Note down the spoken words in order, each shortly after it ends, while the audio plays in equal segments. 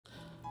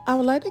I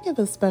would like to give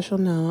a special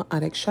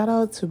nail-addict shout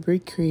out to Bree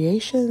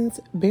Creations,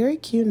 Berry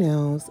Q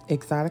Nails,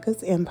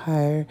 Exotica's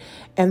Empire,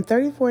 and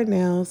 34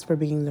 Nails for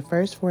being the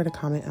first four to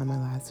comment on my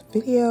last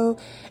video.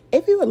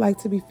 If you would like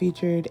to be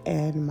featured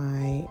in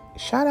my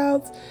shout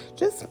outs,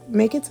 just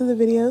make it to the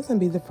videos and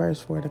be the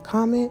first four to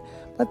comment.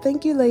 But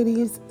thank you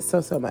ladies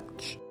so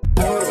much.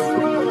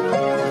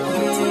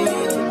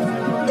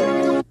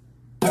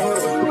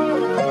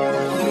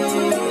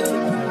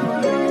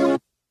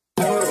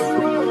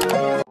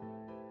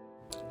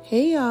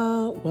 Hey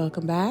y'all,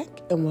 welcome back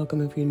and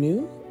welcome if you're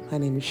new. My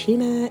name is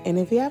Sheena, and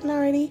if you haven't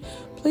already,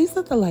 please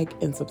hit the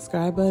like and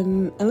subscribe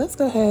button, and let's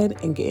go ahead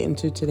and get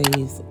into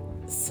today's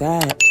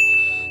set.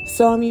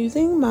 So I'm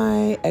using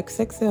my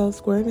XXL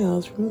square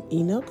nails from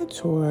Nail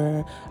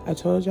Couture. I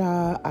told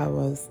y'all I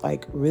was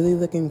like really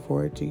looking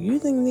forward to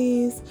using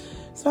these,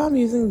 so I'm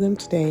using them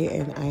today,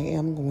 and I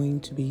am going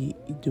to be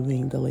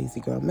doing the Lazy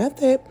Girl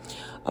method.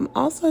 I'm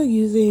also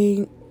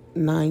using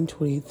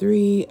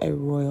 923, a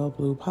royal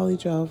blue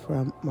polygel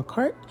from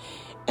Makartt,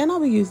 and I'll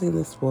be using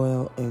this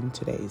foil in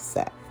today's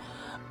set.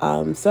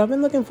 So I've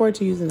been looking forward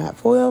to using that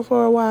foil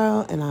for a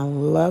while, and I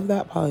love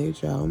that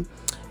polygel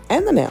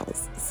and the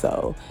nails.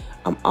 So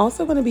I'm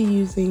also going to be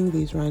using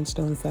these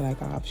rhinestones that I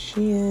got off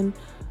Shein,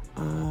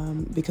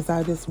 because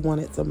I just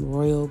wanted some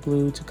royal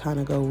blue to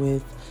kind of go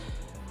with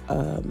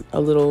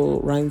a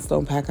little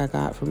rhinestone pack I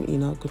got from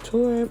Nail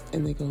Couture,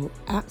 and they go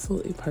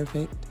absolutely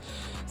perfect.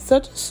 So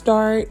to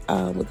start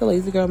with the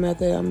Lazy Girl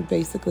method, I'm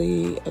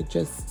basically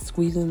just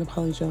squeezing the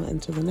polygel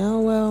into the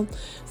nail well.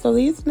 So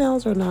these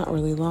nails are not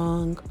really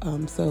long.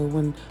 So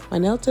when my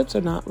nail tips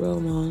are not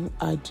real long,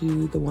 I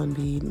do the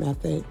 1B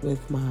method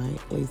with my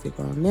Lazy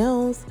Girl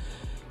nails.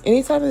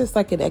 Anytime it's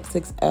like an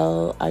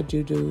XXL, I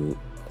do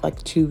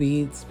like 2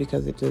 beads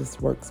because it just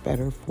works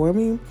better for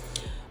me.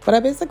 But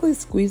I basically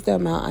squeeze the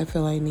amount I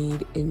feel I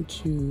need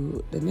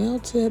into the nail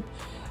tip,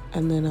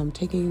 and then I'm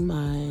taking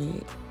my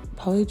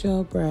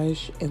polygel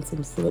brush and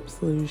some slip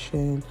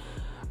solution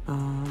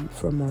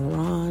from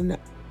Moravon,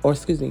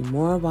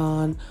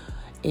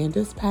 and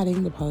just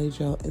patting the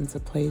polygel into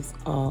place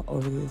all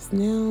over this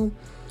nail.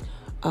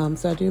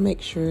 So I do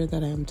make sure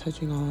that I'm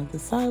touching all of the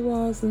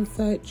sidewalls and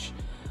such.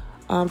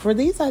 For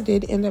these, I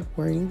did end up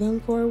wearing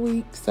them for a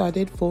week, so I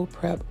did full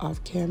prep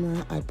off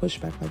camera. I pushed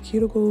back my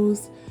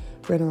cuticles,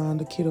 ran around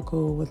the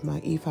cuticle with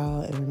my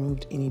e-file and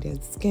removed any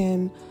dead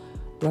skin,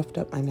 roughed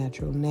up my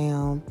natural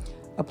nail,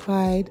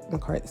 applied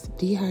Makartt's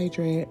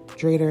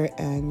dehydrator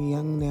and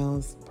Young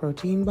Nails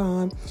protein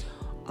balm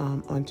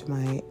onto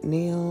my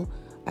nail.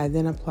 I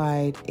then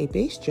applied a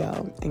base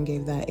gel and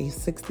gave that a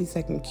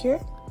 60-second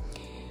cure.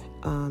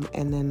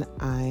 And then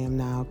I am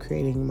now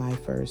creating my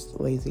first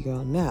Lazy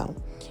Girl nail.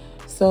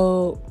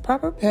 So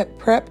proper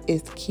prep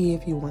is key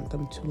if you want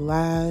them to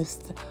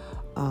last.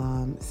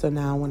 So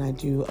now when I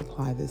do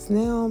apply this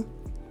nail,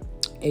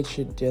 it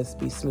should just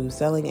be smooth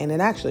sailing, and it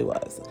actually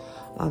was.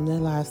 They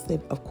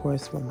lasted, of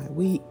course, for my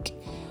week.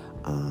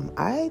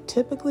 I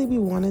typically be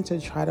wanting to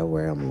try to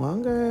wear them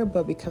longer,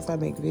 but because I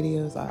make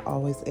videos, I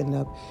always end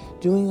up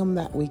doing them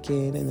that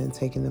weekend and then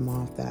taking them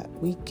off that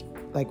week,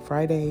 like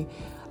Friday,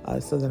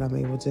 so that I'm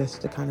able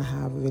just to kind of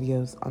have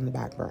videos on the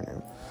back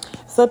burner.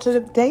 So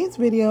today's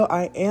video,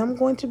 I am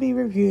going to be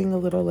reviewing a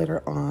little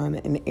later on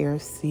an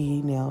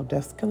Airsee nail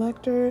dust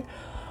collector.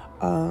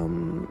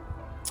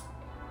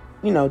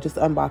 Just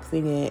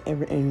unboxing it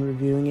and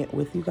reviewing it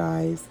with you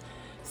guys.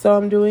 So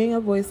I'm doing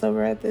a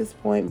voiceover at this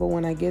point, but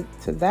when I get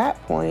to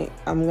that point,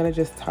 I'm going to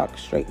just talk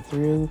straight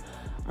through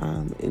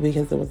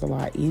because it was a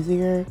lot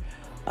easier.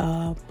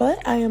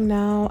 But I am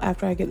now,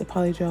 after I get the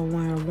polygel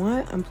wire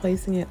one, I'm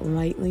placing it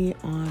lightly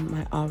on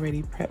my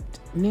already prepped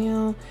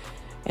nail.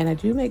 And I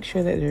do make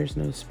sure that there's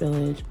no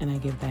spillage, and I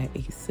give that a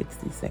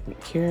 60-second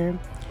cure.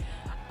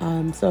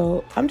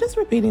 So I'm just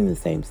repeating the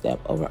same step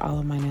over all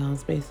of my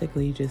nails,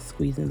 basically just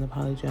squeezing the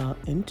polygel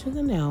into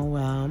the nail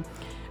well.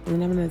 And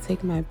then I'm going to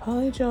take my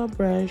polygel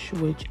brush,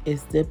 which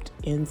is dipped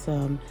in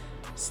some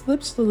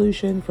slip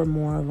solution from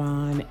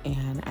Moravon,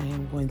 and I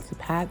am going to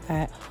pat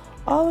that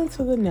all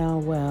into the nail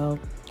well,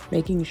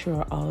 making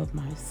sure all of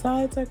my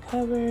sides are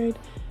covered,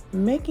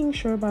 making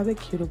sure by the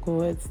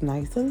cuticle it's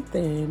nice and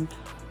thin.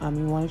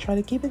 You want to try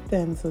to keep it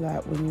thin so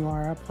that when you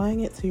are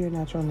applying it to your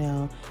natural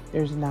nail,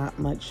 there's not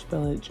much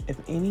spillage, if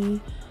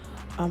any.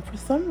 For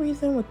some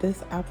reason with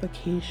this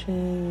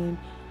application,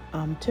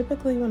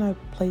 typically when I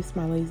place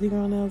my Lazy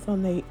Girl nails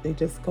on, they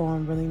just go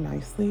on really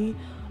nicely.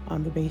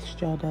 The base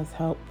gel does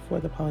help for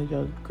the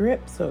polygel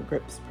grip, so it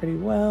grips pretty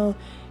well.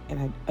 And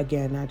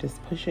I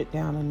just push it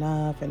down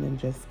enough and then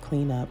just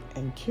clean up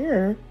and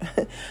cure.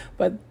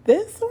 But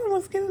this one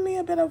was giving me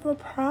a bit of a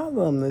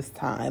problem this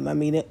time. I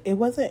mean, it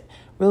wasn't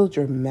real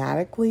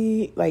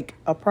dramatically like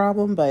a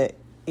problem, but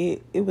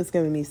it was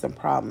giving me some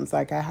problems.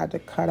 Like I had to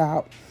cut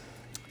out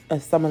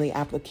some of the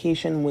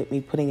application with me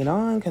putting it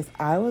on, because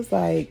I was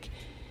like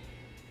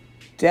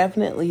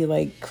definitely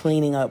like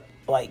cleaning up,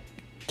 like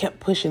kept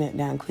pushing it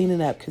down,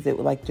 cleaning up, because it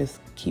would like just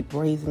keep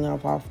raising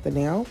off the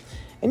nail.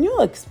 And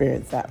you'll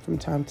experience that from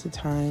time to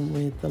time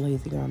with the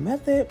Lazy Girl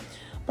method.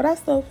 But I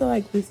still feel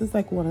like this is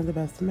like one of the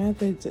best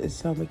methods. It's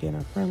so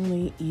beginner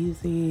friendly,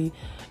 easy,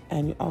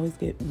 and you always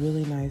get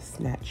really nice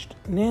snatched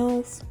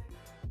nails.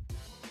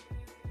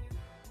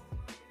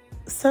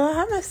 So I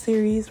have a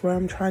series where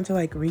I'm trying to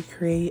like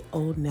recreate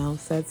old nail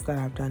sets that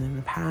I've done in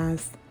the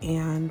past,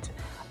 and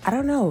I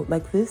don't know,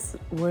 like this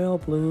royal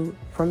blue,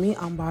 for me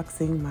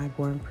unboxing my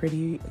Born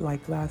Pretty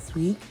like last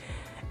week,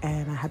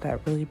 and I had that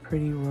really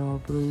pretty royal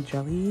blue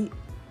jelly,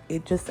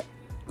 it just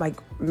like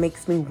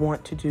makes me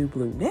want to do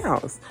blue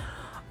nails.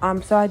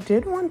 So I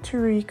did want to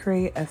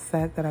recreate a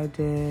set that I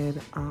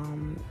did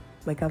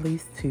like at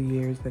least 2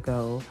 years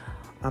ago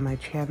on my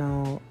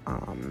channel,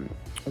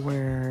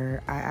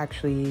 where I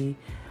actually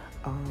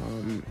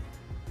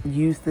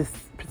use this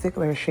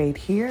particular shade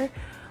here,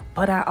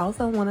 but I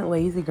also wanted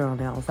lazy girl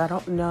nails. I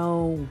don't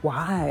know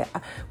why.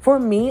 For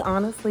me,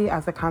 honestly,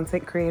 as a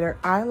content creator,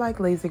 I like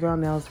lazy girl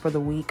nails for the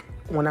week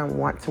when I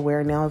want to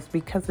wear nails,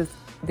 because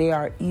they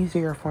are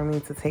easier for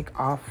me to take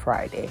off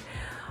Friday.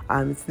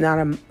 It's not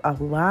a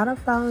lot of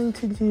filing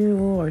to do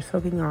or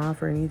soaking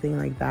off or anything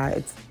like that.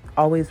 It's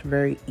always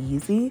very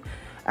easy,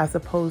 as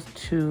opposed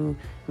to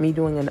me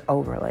doing an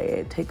overlay.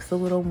 It takes a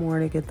little more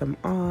to get them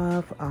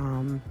off.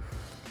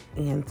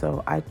 And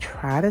so I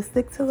try to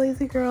stick to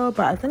lazy girl,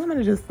 but I think I'm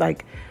gonna just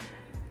like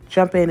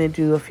jump in and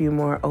do a few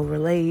more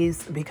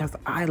overlays, because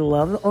I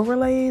love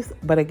overlays.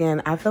 But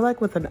again, I feel like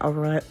with an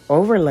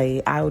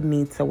overlay, I would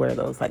need to wear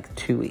those like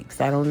 2 weeks.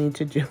 I don't need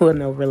to do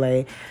an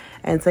overlay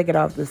and take it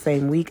off the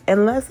same week,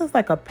 unless it's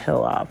like a peel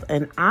off.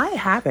 And I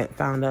haven't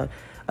found a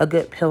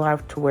good peel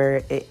off to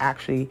where it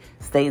actually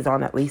stays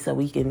on at least a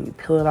week and you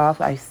peel it off.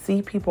 I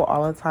see people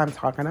all the time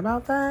talking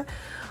about that,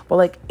 but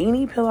like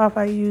any peel off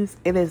I use,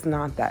 it is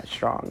not that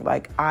strong.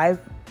 Like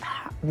I've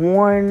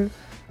worn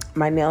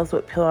my nails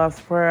with peel offs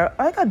for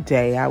like a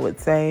day, I would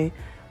say.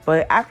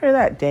 But after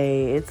that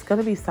day, it's going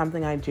to be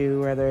something I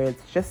do, whether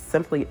it's just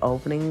simply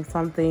opening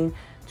something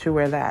to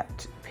where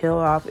that peel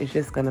off is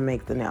just going to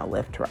make the nail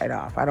lift right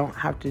off. I don't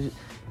have to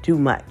do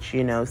much,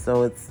 you know,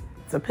 so it's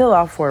a peel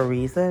off for a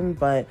reason.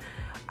 But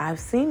I've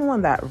seen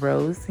one that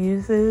Rose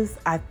uses.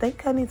 I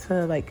think I need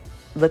to like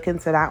look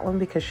into that one,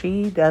 because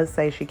she does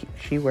say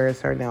she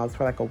wears her nails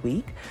for like a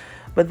week.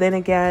 But then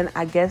again,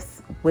 I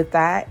guess with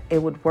that,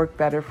 it would work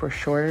better for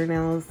shorter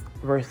nails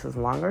versus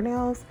longer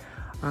nails.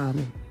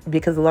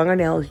 Because longer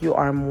nails, you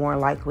are more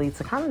likely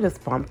to kind of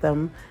just bump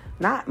them.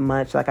 Not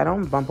much, like I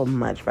don't bump them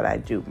much, but I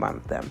do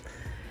bump them.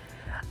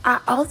 I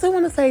also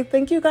want to say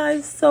thank you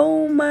guys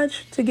so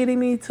much to getting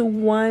me to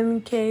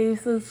 1K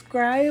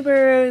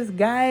subscribers.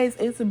 Guys,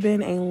 it's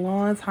been a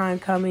long time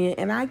coming,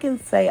 and I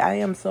can say I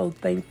am so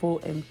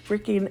thankful and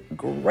freaking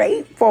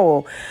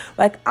grateful.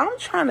 Like, I'm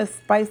trying to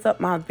spice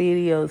up my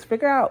videos,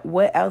 figure out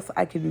what else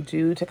I can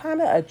do to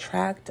kind of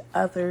attract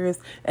others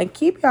and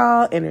keep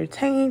y'all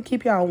entertained,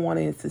 keep y'all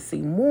wanting to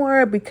see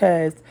more,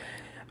 because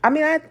I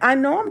mean, I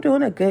know I'm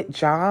doing a good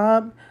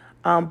job,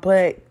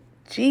 but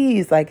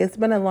geez, like it's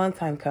been a long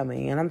time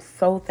coming, and I'm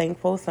so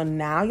thankful. So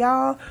now,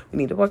 y'all, we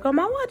need to work on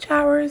my watch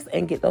hours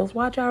and get those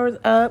watch hours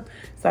up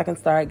so I can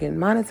start getting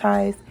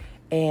monetized,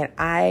 and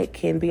I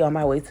can be on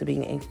my way to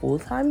being a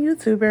full-time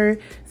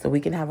YouTuber, so we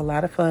can have a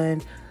lot of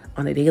fun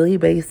on a daily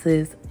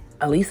basis,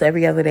 at least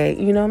every other day.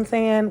 You know what I'm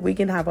saying? We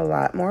can have a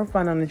lot more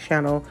fun on the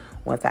channel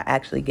once I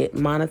actually get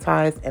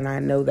monetized, and I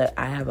know that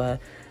I have a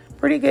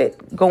pretty good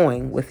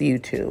going with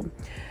YouTube.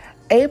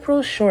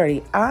 April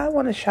Shorty, I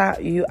want to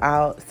shout you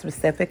out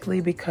specifically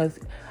because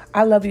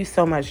I love you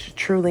so much,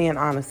 truly and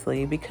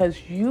honestly,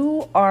 because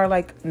you are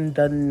like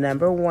the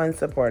 #1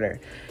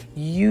 supporter.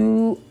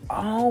 You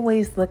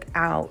always look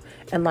out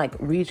and like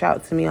reach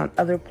out to me on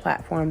other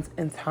platforms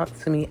and talk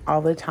to me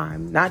all the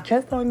time, not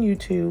just on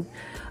YouTube.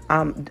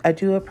 I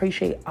do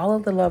appreciate all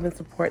of the love and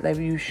support that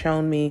you've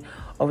shown me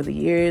over the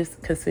years,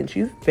 because since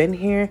you've been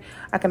here,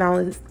 I can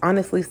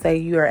honestly say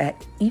you are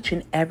at each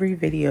and every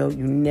video.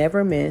 You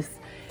never miss.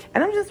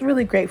 And I'm just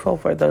really grateful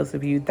for those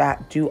of you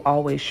that do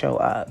always show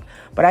up.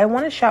 But I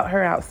want to shout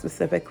her out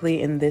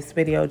specifically in this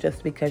video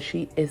just because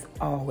she is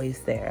always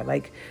there.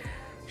 Like,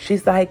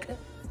 she's like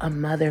a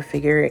mother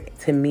figure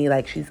to me.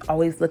 Like, she's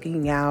always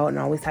looking out and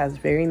always has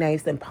very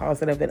nice and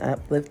positive and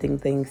uplifting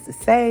things to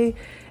say.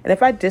 And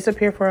if I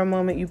disappear for a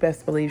moment, you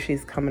best believe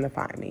she's coming to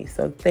find me.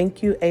 So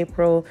thank you,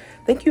 April.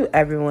 Thank you,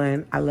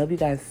 everyone. I love you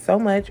guys so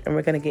much. And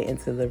we're going to get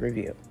into the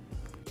review.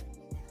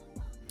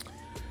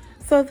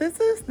 So this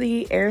is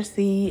the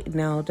Airsee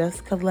nail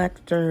dust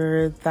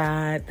collector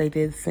that they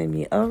did send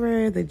me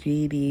over, the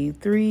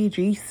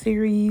GD3G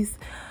series.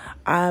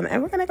 And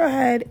we're going to go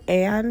ahead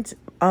and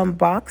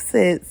unbox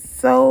it.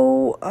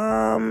 So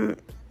I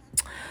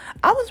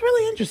was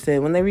really interested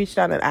when they reached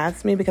out and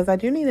asked me, because I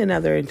do need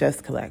another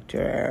dust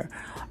collector.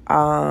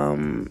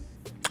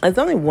 There's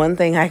only one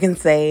thing I can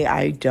say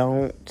I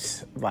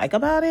don't like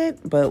about it,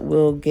 but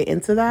we'll get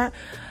into that.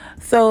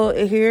 So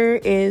here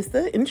is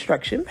the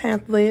instruction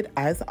pamphlet.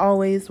 As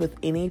always, with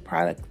any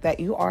product that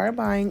you are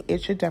buying,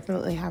 it should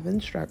definitely have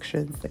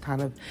instructions to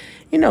kind of,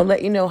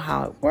 let you know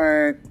how it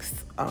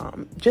works.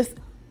 Just,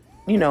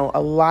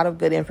 a lot of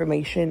good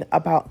information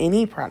about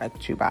any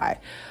product you buy.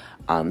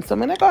 So I'm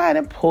going to go ahead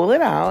and pull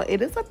it out.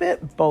 It is a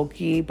bit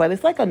bulky, but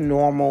it's like a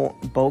normal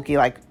bulky,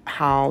 like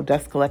how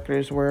dust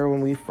collectors were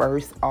when we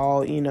first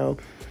all, you know,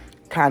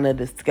 kind of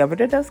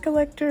discovered a dust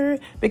collector.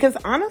 Because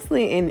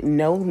honestly, in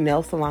no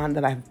nail salon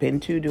that I've been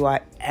to do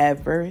I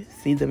ever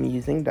see them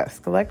using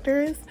dust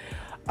collectors.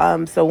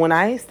 So when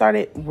I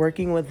started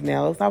working with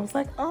nails, I was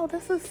like, oh,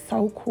 this is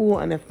so cool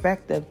and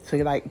effective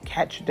to like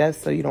catch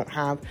dust so you don't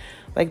have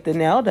like the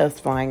nail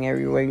dust flying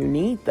everywhere you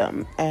need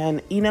them.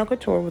 And Nail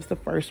Couture was the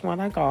first one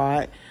I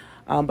got.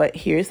 But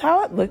here's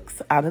how it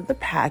looks out of the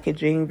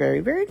packaging. Very,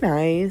 very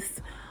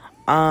nice.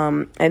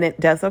 And it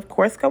does, of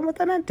course, come with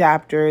an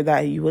adapter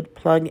that you would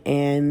plug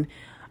in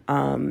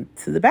to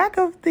the back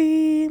of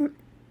the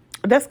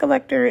dust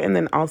collector, and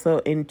then also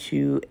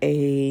into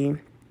a,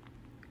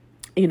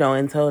 you know,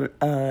 into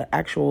an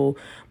actual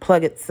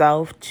plug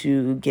itself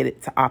to get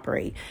it to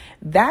operate.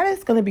 That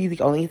is going to be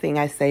the only thing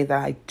I say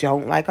that I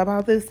don't like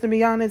about this, to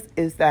be honest,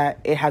 is that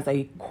it has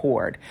a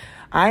cord.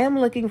 I am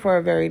looking for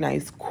a very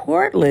nice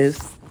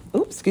cordless,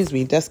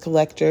 dust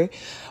collector.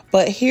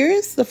 But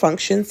here's the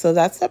function. So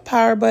that's the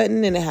power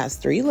button, and it has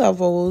 3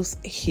 levels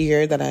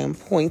here that I am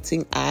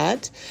pointing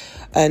at.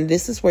 And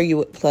this is where you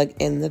would plug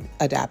in the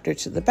adapter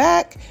to the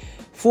back.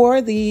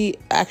 For the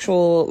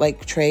actual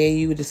like tray,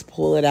 you would just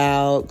pull it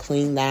out,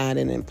 clean that,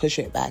 and then push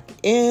it back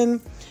in.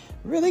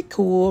 Really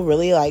cool,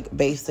 really like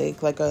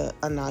basic, like a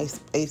nice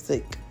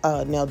basic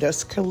nail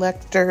dust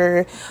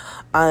collector.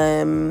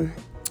 And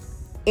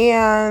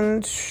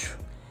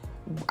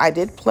I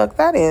did plug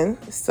that in.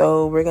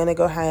 So we're going to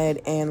go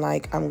ahead and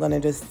I'm going to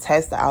just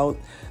test out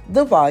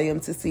the volume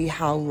to see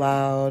how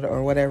loud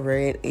or whatever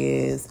it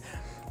is.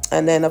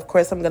 And then, of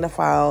course, I'm going to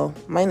file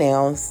my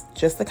nails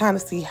just to kind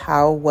of see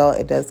how well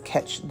it does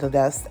catch the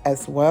dust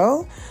as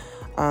well.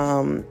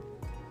 And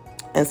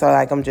so,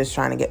 I'm just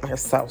trying to get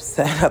myself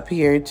set up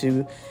here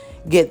to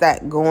get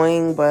that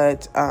going.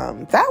 But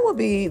that would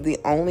be the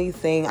only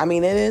thing. I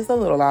mean, it is a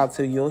little loud,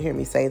 too. You'll hear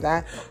me say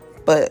that.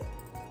 But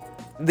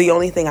the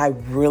only thing I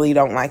really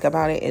don't like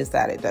about it is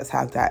that it does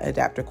have that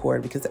adapter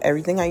cord, because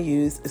everything I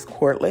use is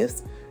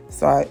cordless.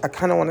 So I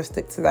kind of want to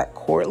stick to that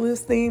cordless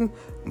theme.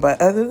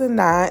 But other than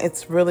that,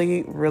 it's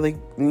really, really,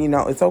 you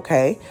know, it's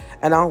okay.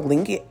 And I'll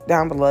link it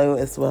down below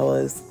as well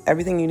as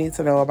everything you need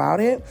to know about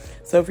it.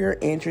 So if you're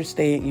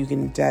interested, you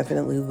can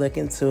definitely look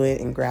into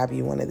it and grab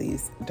you one of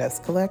these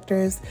dust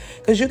collectors,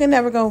 because you can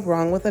never go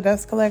wrong with a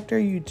dust collector.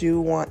 You do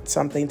want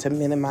something to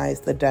minimize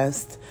the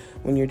dust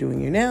when you're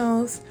doing your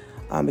nails,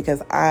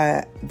 because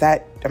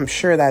I'm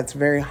sure that's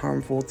very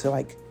harmful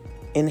to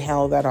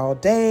inhale that all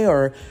day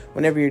or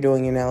whenever you're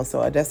doing your nails.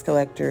 So a dust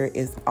collector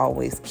is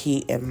always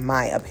key in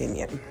my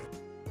opinion.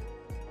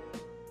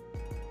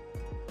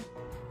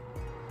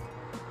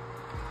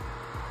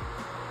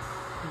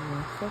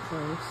 That's the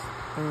first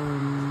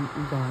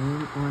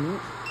volume on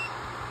it.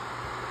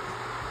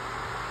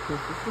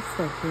 This is the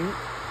second.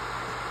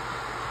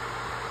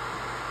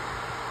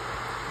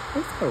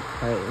 It's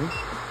okay.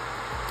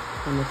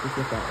 And this is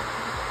the third.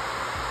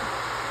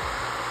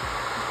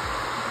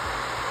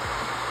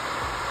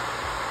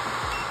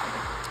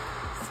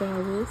 So I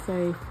will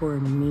say, for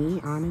me,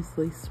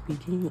 honestly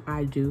speaking,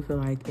 I do feel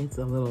like it's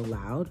a little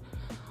loud,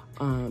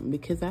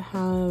 because I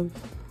have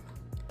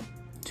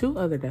 2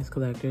 other dust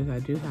collectors. I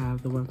do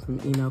have the one from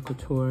Nail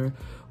Couture,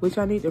 which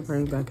I need to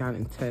bring back out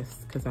and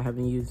test because I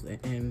haven't used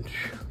it in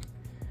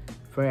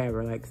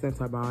forever,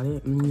 since I bought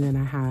it. And then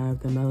I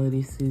have the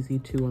MelodySusie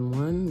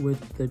 2-in-1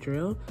 with the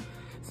drill.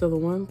 So the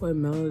one with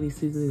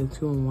MelodySusie, the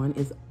 2-in-1,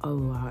 is a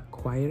lot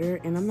quieter,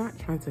 and I'm not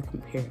trying to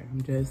compare.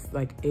 I'm just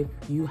if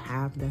you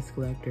have dust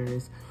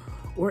collectors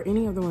or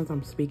any of the ones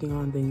I'm speaking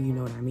on, then you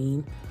know what I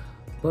mean.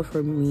 But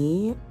for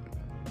me,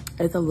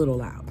 it's a little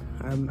loud.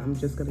 I'm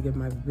just gonna give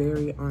my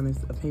very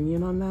honest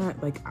opinion on that.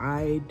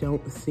 I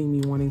don't see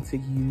me wanting to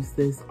use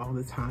this all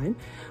the time.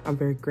 I'm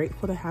very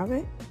grateful to have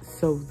it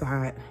so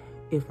that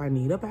if I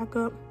need a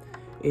backup,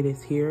 it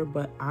is here,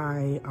 but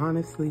I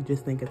honestly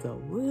just think it's a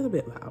little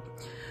bit loud.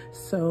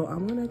 So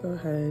I'm gonna go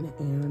ahead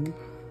and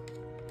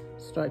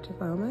start to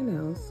file my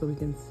nails so we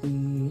can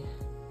see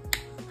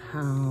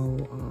how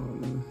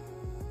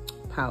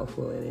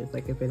powerful it is,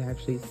 if it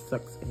actually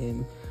sucks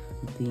in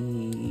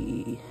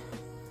the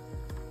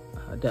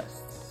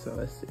dust. So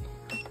let's see.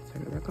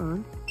 Turn it back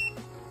on.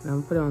 And I'm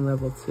gonna put it on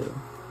level 2.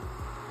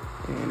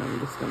 And I'm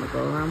just gonna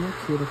go around my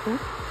cuticle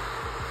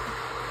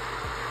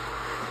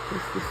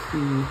just to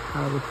see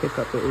how the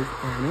pickup is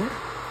on it.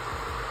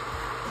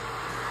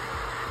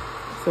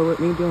 So with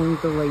me doing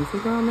the laser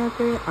draw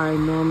method, I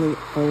normally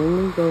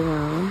only go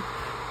around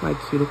my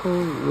cuticle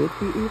with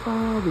the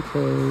e-file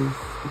because,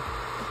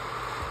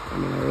 I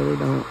really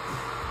don't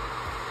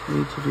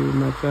need to do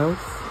much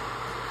else.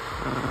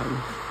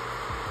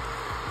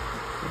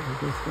 So I'm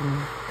just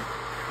gonna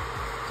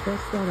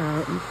test that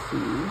out and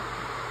see.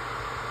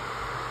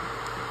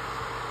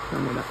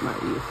 Turning up my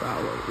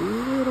e-file a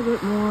little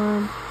bit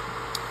more.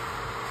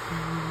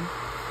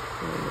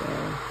 So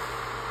yeah.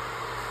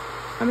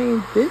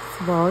 This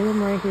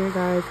volume right here,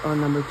 guys,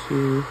 on number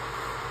 2,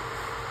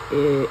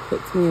 it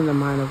puts me in the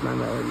mind of my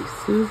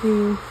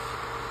MelodySusie.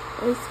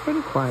 it's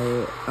pretty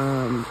quiet,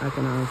 I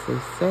can honestly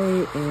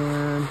say,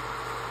 and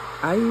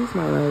I use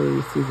my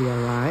MelodySusie a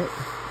lot,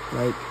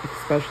 like,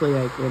 especially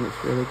like when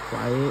it's really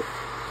quiet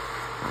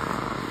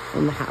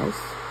in the house,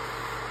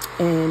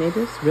 and it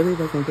just really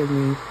doesn't give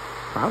me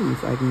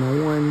problems. Like,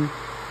 no one,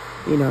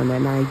 you know, and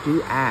then I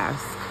do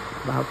ask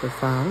about the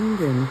sound,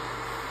 and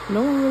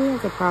no one really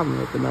has a problem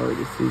with the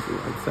MelodySusie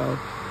one. So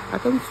I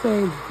can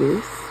say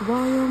this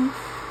volume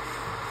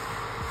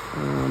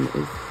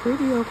is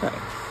pretty okay.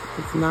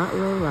 It's not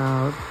real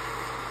loud.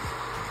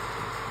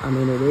 I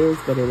mean, it is,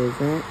 but it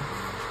isn't.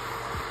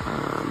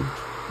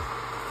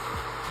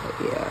 But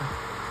yeah,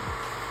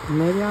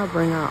 maybe I'll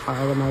bring out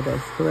all of my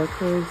dust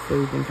collectors so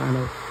you can kind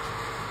of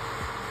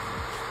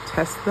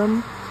test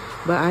them.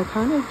 But I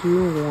kind of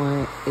do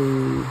want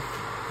a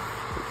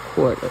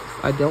cordless.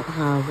 I don't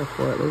have a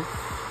cordless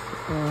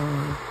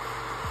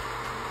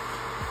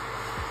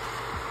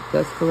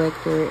dust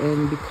collector,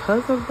 and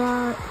because of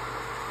that,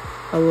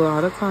 a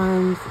lot of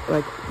times,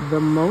 like,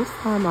 the most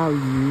time I'll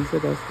use a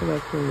dust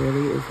collector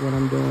really is when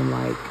I'm doing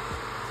like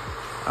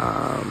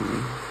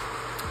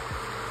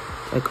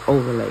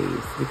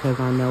overlays, because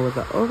I know with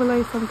the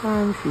overlay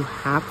sometimes you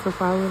have to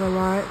file it a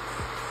lot,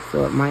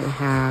 so it might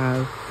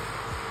have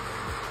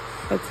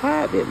a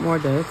tad bit more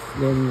dust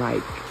than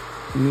like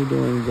me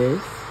doing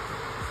this.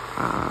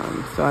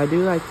 So I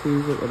do like to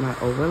use it with my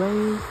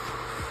overlays,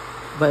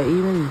 but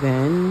even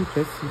then,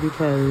 just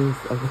because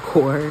of the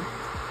cord,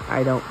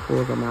 I don't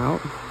pull them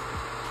out.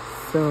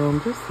 So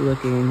I'm just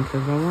looking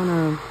because I want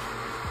to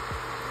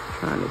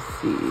try to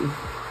see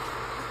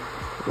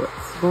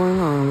what's going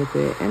on with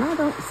it, and I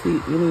don't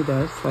see any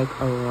dust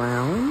like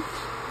around.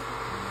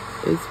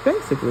 It's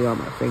basically on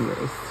my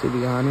fingers, to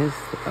be honest,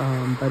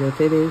 but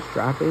if it is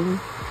dropping,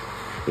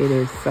 it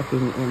is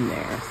sucking in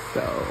there.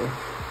 So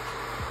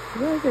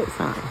very good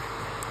sign,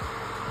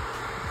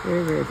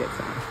 very, very good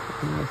sign.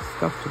 And I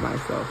scuffed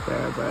myself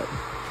there, but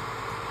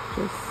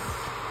just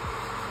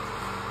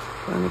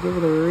trying to give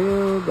it a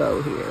real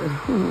go here.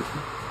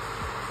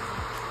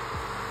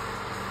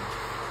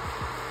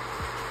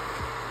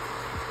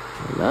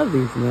 I love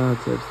these nail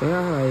tips. They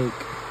are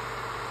like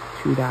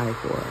to die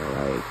for.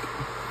 Like,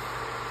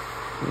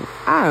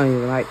 I don't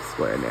even like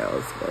square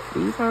nails, but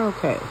these are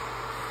okay.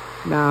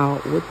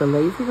 Now, with the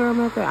lazy girl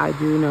method, I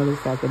do notice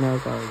that the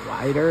nails are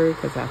wider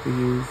because I have to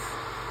use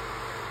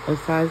a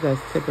size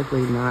that's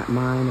typically not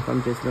mine if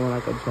I'm just doing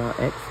like a gel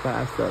X, but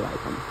I still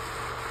like them.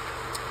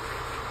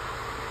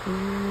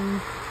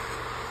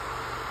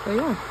 So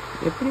yeah,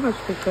 it pretty much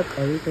picks up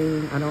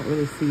everything. I don't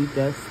really see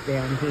dust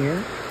down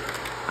here.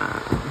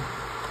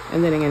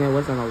 And then again, it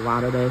wasn't a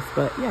lot of dust,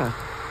 but yeah.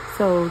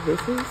 So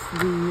this is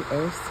the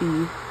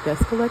Airsee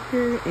dust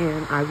collector,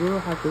 and I will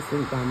have this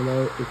link down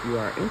below if you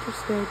are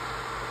interested.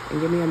 And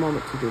give me a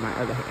moment to do my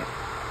other hand.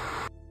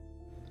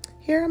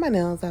 Here are my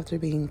nails after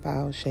being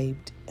file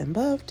shaped and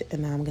buffed,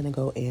 and now I'm going to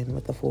go in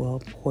with the full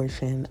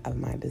portion of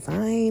my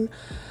design.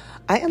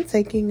 I am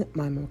taking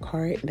my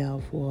Makartt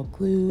nail foil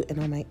glue, and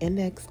on my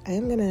index, I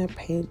am going to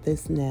paint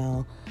this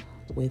nail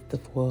with the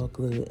foil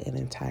glue in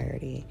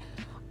entirety.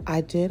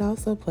 I did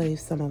also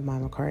place some of my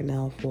Makartt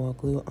nail foil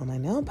glue on my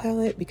nail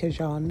palette because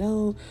y'all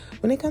know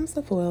when it comes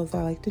to foils,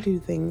 I like to do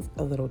things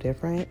a little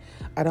different.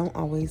 I don't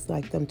always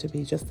like them to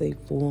be just a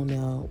full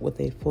nail with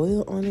a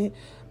foil on it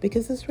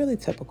because it's really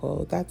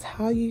typical. That's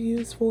how you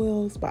use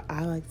foils, but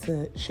I like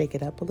to shake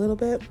it up a little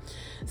bit.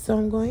 So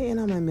I'm going in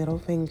on my middle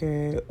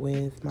finger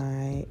with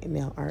my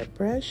nail art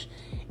brush,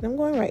 and I'm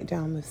going right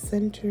down the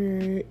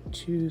center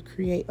to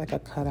create like a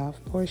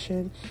cutoff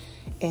portion.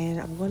 And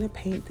I'm going to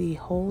paint the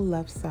whole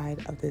left side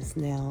of this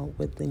nail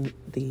with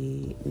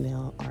the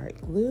nail art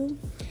glue.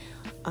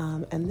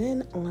 And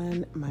then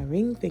on my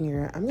ring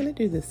finger, I'm going to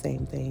do the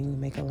same thing,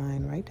 make a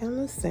line right down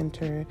the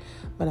center,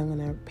 but I'm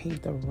going to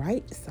paint the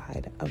right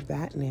side of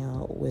that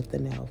nail with the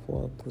nail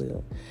foil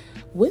glue.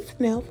 With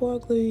nail foil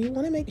glue, you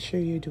want to make sure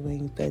you're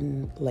doing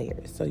thin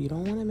layers. So you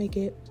don't want to make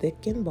it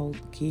thick and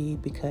bulky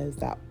because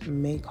that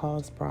may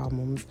cause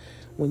problems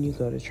when you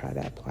go to try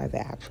to apply the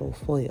actual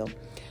foil.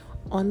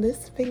 On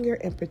this finger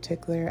in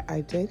particular,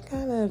 I did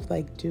kind of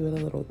like do it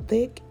a little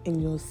thick,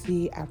 and you'll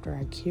see after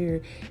I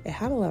cure, it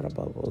had a lot of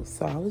bubbles.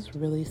 So I was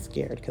really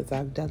scared because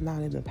I've done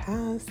that in the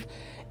past.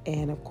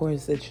 And of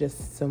course, it's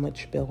just so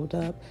much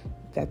buildup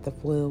that the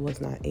foil was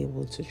not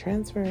able to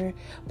transfer.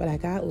 But I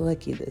got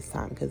lucky this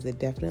time because it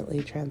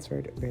definitely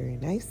transferred very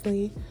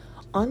nicely.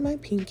 On my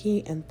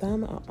pinky and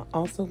thumb, I'm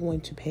also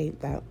going to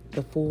paint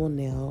the full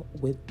nail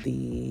with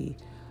the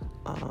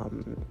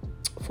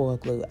foil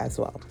glue as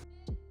well.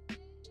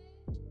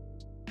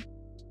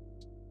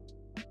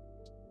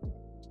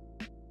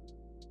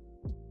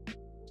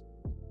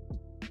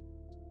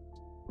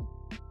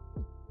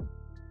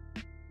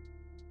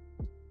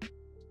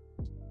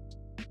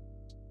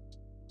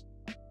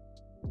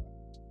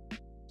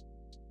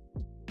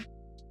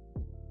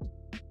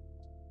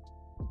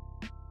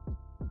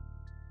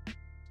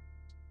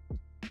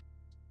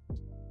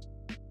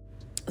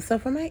 So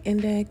for my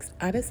index,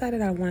 I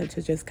decided I wanted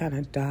to just kind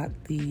of dot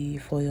the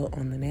foil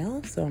on the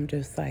nail. So I'm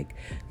just like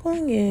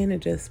going in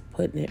and just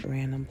putting it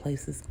random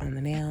places on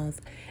the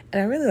nails.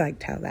 And I really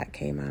liked how that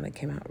came out. It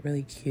came out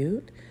really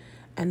cute.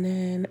 And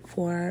then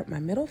for my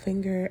middle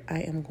finger, I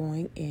am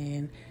going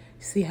in.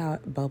 See how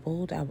it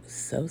bubbled? I was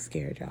so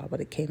scared, y'all,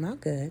 but it came out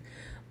good.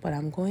 But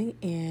I'm going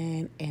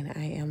in and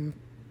I am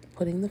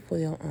putting the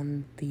foil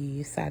on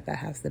the side that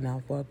has the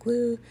nail foil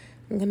glue.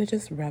 I'm going to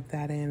just rub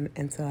that in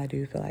until I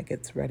do feel like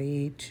it's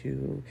ready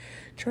to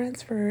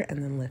transfer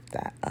and then lift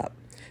that up.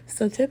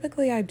 So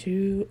typically I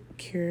do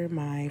cure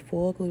my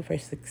foil glue for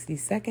 60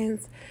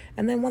 seconds.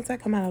 And then once I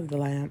come out of the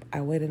lamp,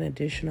 I wait an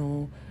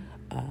additional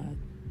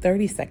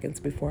 30 seconds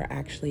before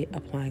actually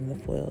applying the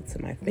foil to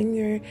my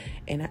finger.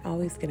 And I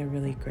always get a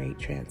really great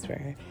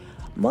transfer.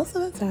 Most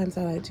of the times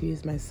I like to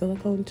use my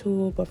silicone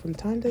tool, but from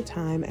time to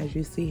time, as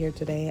you see here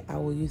today, I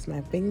will use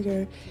my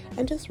finger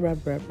and just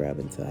rub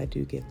until I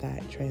do get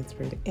that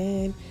transferred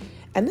in.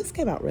 And this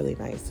came out really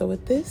nice. So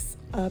with this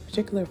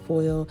particular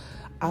foil,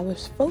 I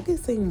was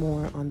focusing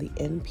more on the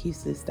end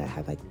pieces that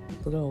had like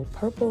little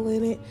purple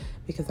in it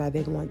because I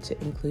didn't want to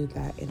include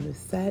that in the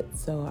set.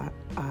 So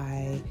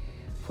I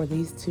for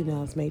these two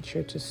nails, made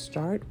sure to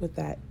start with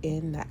that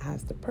end that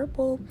has the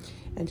purple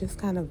and just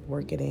kind of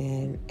work it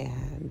in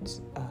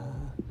and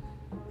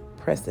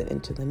press it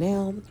into the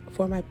nail.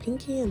 For my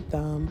pinky and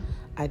thumb,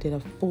 I did a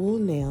full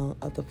nail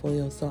of the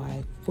foil, so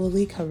I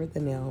fully covered the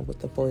nail with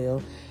the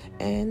foil,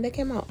 and they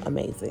came out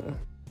amazing.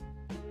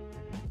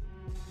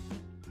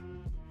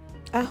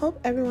 I hope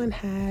everyone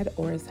had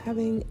or is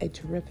having a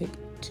terrific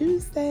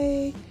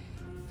Tuesday.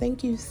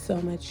 Thank you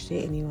so much to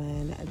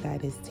anyone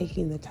that is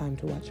taking the time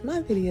to watch my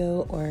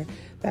video or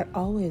that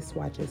always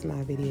watches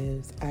my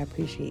videos. I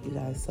appreciate you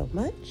guys so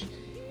much.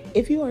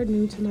 If you are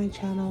new to my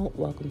channel,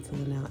 welcome to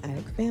the Nail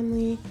Addict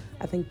family.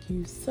 I thank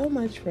you so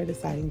much for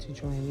deciding to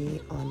join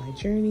me on my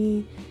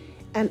journey.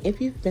 And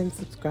if you've been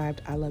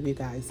subscribed, I love you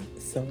guys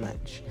so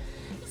much.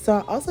 So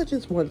I also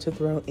just want to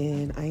throw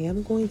in, I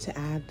am going to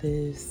add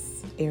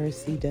this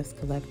Airsee dust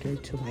collector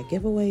to my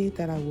giveaway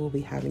that I will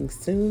be having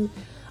soon.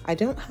 I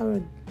don't have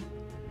a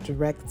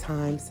direct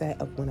time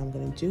set of when I'm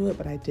going to do it,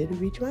 but I did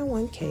reach my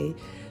 1K,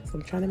 so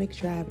I'm trying to make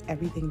sure I have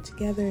everything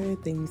together,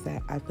 things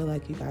that I feel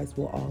like you guys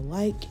will all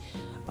like.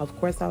 Of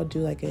course, I'll do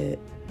like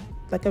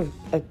I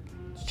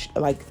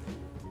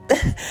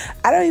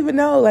don't even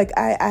know, like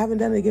I haven't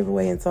done a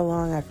giveaway in so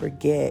long, I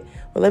forget.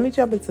 But let me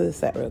jump into the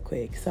set real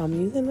quick. So I'm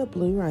using the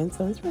blue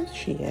rhinestones from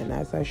Shein,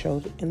 as I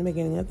showed in the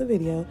beginning of the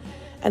video,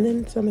 and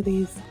then some of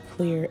these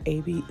clear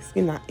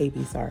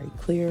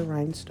clear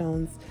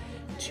rhinestones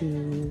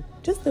to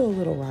just do a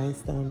little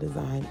rhinestone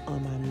design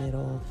on my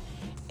middle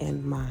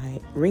and my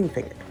ring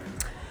finger.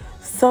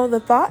 So the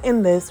thought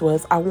in this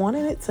was I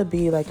wanted it to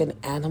be like an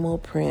animal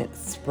print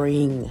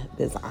spring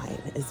design.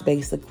 It's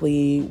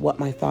basically what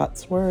my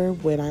thoughts were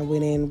when I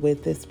went in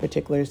with this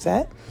particular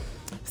set.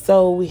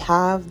 So we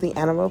have the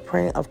animal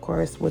print, of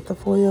course, with the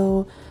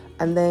foil,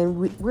 and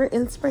then we're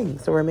in spring,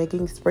 so we're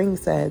making spring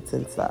sets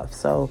and stuff.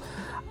 So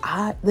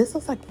this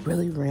was like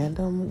really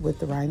random with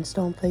the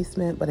rhinestone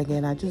placement, but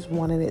again, I just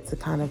wanted it to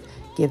kind of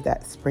give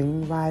that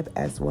spring vibe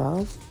as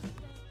well.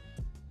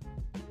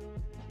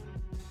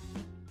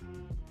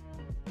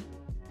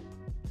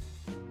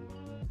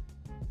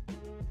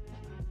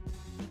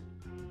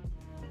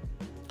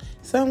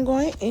 So I'm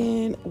going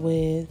in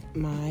with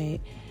my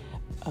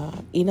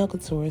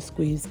Couture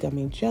Squeeze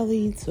Gummy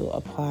Jelly to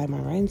apply my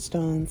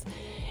rhinestones.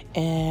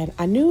 And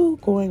I knew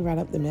going right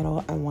up the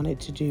middle, I wanted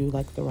to do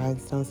like the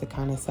rhinestones to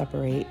kind of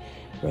separate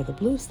where the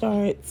blue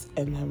starts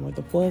and then where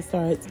the foil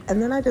starts.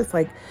 And then I just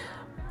like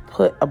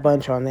put a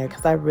bunch on there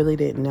because I really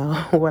didn't know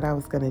what I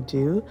was going to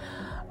do.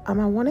 I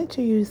wanted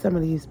to use some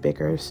of these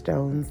bigger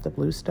stones, the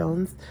blue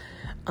stones.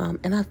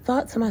 And I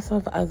thought to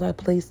myself as I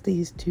placed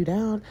these two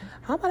down,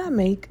 how about I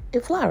make a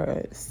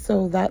flower?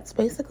 So that's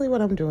basically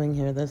what I'm doing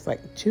here. There's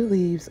like 2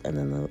 leaves and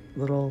then the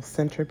little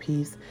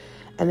centerpiece.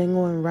 And then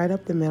going right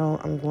up the middle,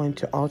 I'm going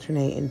to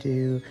alternate and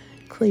do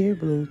clear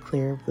blue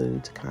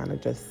to kind of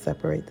just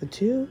separate the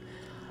two.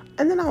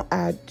 And then I'll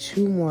add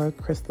 2 more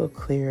crystal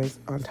clears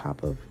on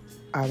top of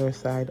either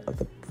side of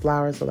the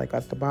flowers, so like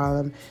at the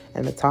bottom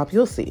and the top,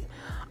 you'll see.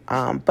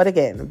 But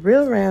again,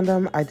 real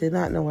random. I did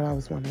not know what I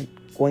was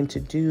going to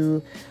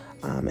do.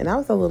 And I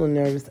was a little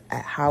nervous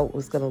at how it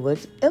was going to look.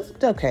 It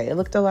looked okay. It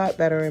looked a lot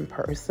better in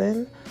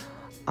person.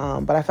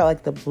 But I felt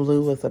like the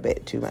blue was a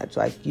bit too much.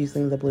 Like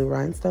using the blue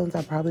rhinestones,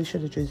 I probably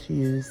should have just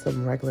used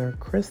some regular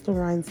crystal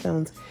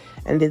rhinestones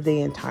and did the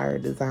entire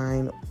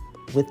design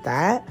with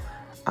that.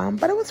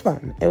 But it was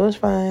fun. It was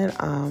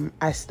fun.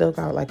 I still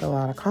got like a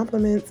lot of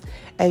compliments.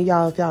 And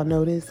y'all, if y'all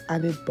notice, I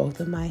did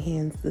both of my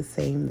hands the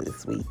same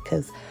this week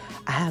because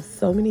I have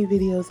so many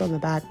videos on the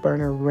back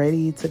burner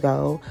ready to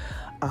go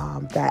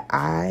that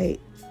I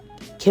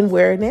can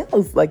wear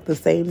nails, like the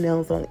same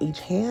nails on each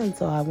hand.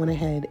 So I went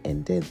ahead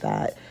and did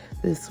that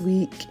this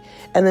week.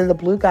 And then the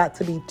blue got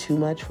to be too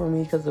much for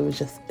me because it was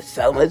just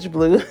so much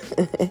blue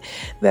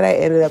that I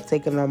ended up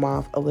taking them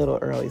off a little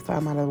early. So I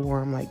might have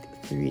worn them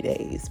like 3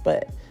 days,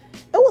 but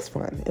was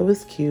fun. It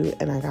was cute,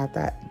 and I got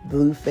that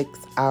blue fix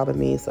out of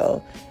me,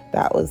 so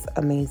that was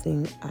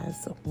amazing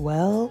as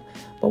well.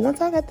 But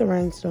once I got the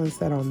rhinestone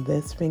set on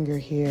this finger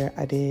here,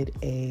 I did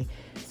a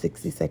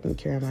 60-second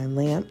cure on my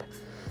lamp.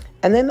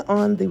 And then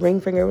on the ring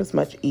finger, it was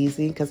much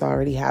easy because I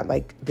already had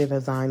like the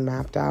design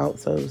mapped out.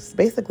 So it's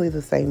basically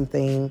the same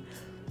thing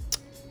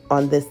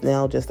on this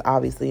nail, just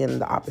obviously in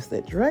the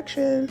opposite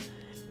direction.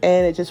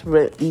 And it just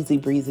went easy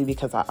breezy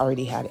because I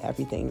already had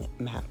everything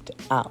mapped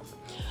out.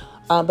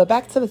 But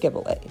back to the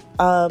giveaway.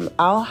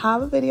 I'll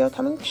have a video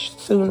coming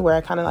soon where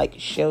I kind of like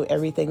show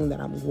everything that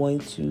I'm going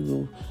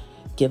to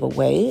give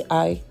away.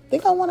 I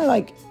think I want to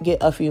like get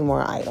a few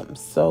more items.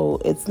 So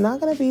it's not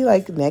going to be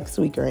like next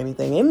week or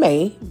anything. It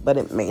may, but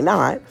it may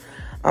not.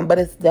 But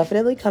it's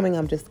definitely coming.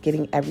 I'm just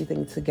getting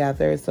everything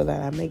together so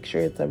that I make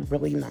sure it's a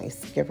really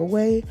nice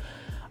giveaway.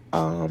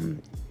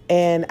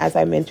 And as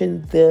I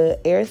mentioned, the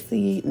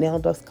Airsee nail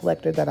dust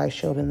collector that I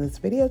showed in this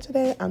video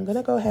today, I'm going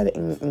to go ahead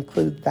and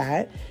include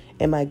that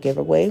in my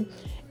giveaway.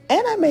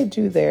 And I may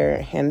do their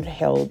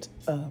handheld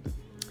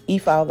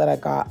e-file that I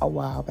got a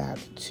while back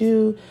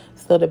too.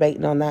 Still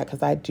debating on that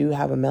because I do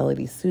have a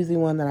MelodySusie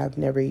one that I've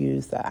never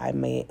used that I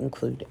may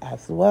include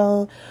as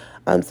well.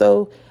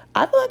 So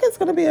I feel like it's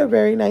going to be a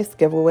very nice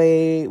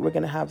giveaway. We're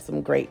going to have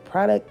some great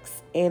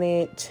products in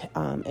it.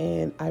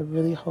 And I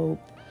really hope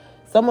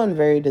someone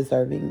very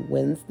deserving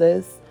wins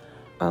this.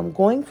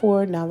 Going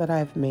forward, now that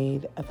I've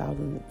made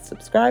 1,000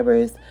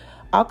 subscribers,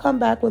 I'll come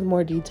back with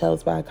more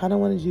details, but I kind of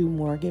want to do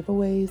more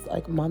giveaways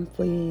like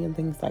monthly and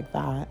things like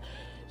that,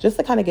 just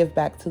to kind of give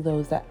back to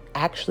those that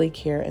actually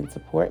care and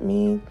support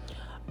me.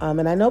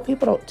 And I know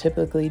people don't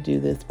typically do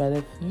this, but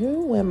if you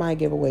win my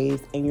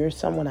giveaways and you're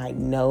someone I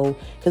know,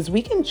 because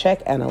we can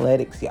check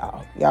analytics,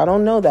 y'all. Y'all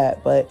don't know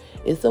that, but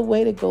it's a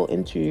way to go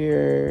into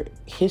your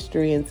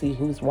history and see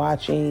who's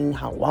watching,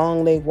 how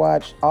long they've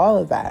watched, all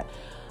of that.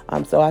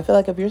 So I feel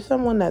like if you're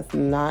someone that's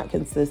not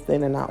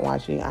consistent and not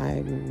watching,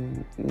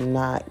 I'm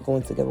not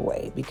going to give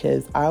away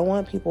because I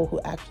want people who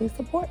actually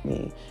support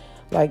me.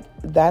 Like,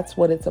 that's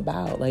what it's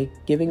about, like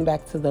giving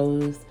back to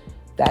those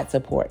that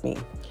support me.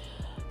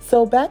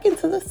 So back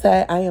into the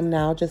set, I am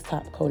now just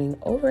top coating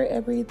over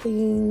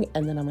everything,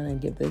 and then I'm going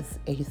to give this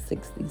a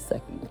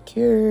 60-second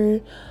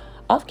cure.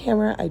 Off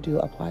camera, I do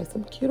apply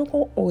some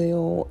cuticle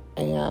oil,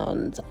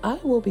 and I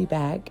will be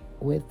back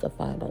with the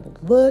final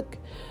look.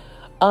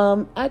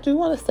 I do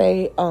want to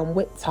say,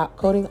 with top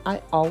coating,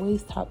 I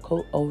always top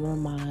coat over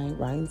my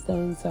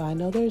rhinestones. So I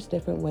know there's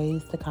different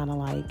ways to kind of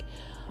like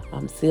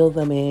seal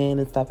them in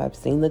and stuff. I've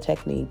seen the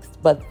techniques,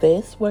 but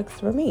this works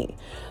for me.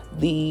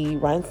 The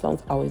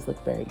rhinestones always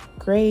look very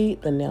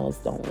great. The nails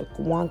don't look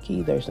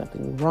wonky. There's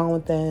nothing wrong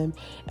with them.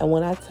 And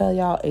when I tell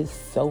y'all, it's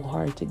so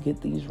hard to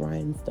get these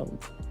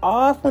rhinestones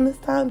off when it's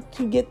time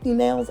to get the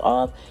nails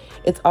off.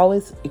 It's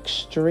always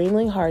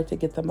extremely hard to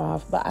get them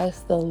off, but I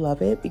still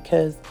love it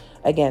because,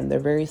 again, they're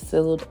very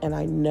sealed, and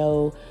I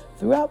know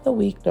throughout the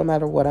week, no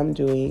matter what I'm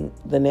doing,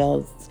 the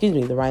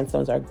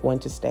rhinestones are going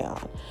to stay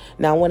on.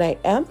 Now, when I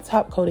am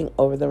top coating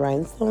over the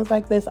rhinestones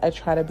like this, I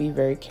try to be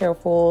very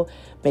careful,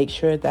 make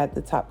sure that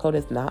the top coat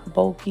is not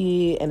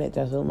bulky and it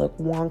doesn't look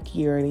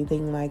wonky or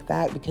anything like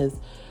that, because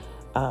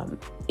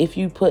if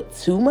you put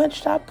too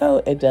much top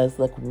coat, it does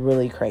look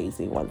really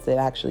crazy once it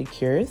actually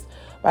cures.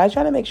 But I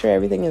try to make sure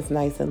everything is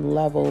nice and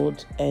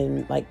leveled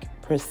and like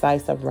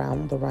precise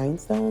around the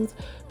rhinestones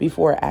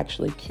before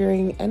actually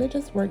curing, and it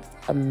just works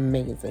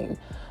amazing.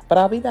 But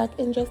I'll be back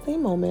in just a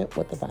moment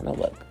with the final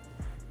look.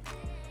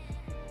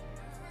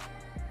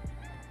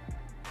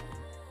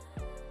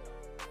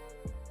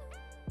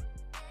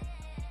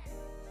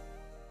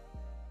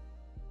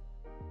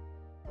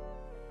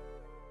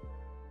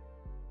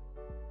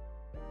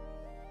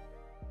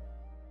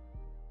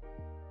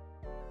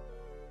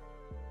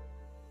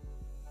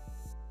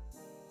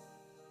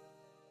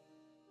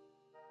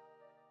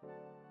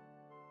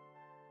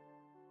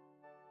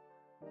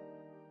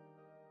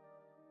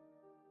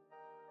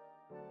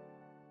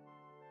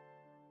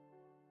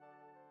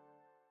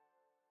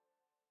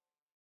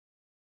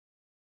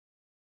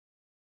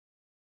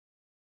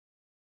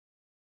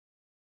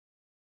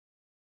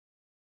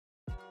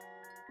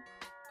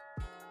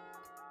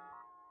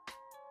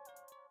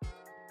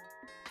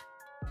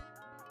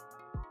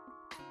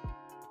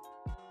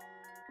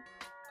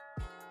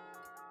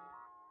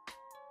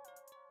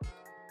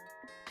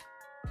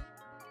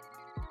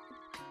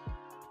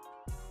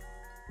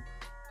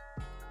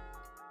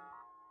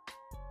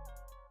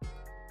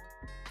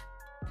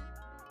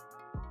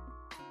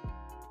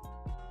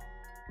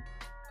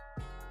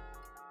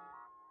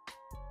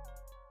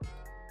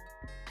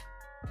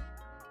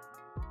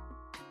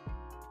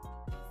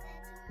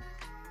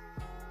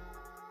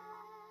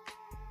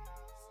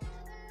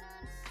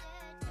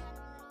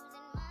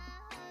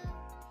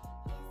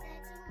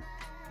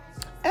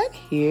 And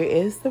here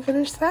is the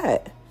finished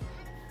set.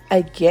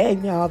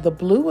 Again, y'all, the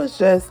blue was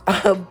just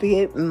a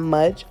bit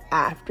much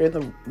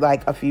after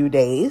a few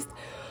days.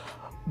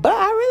 But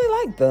I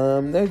really like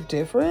them. They're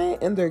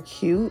different and they're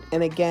cute.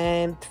 And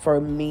again, for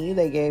me,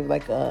 they gave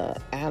like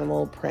a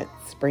animal print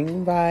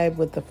spring vibe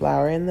with the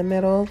flower in the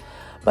middle.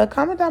 But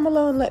comment down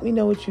below and let me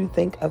know what you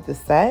think of the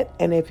set.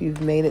 And if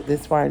you've made it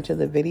this far into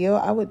the video,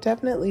 I would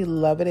definitely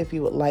love it if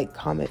you would like,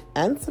 comment,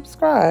 and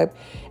subscribe.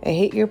 And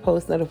hit your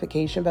post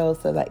notification bell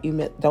so that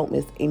you don't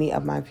miss any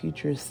of my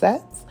future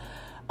sets.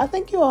 I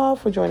thank you all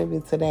for joining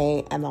me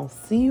today, and I'll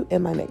see you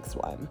in my next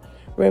one.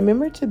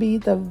 Remember to be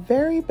the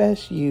very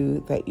best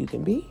you that you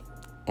can be.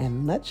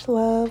 And much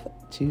love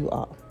to you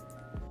all.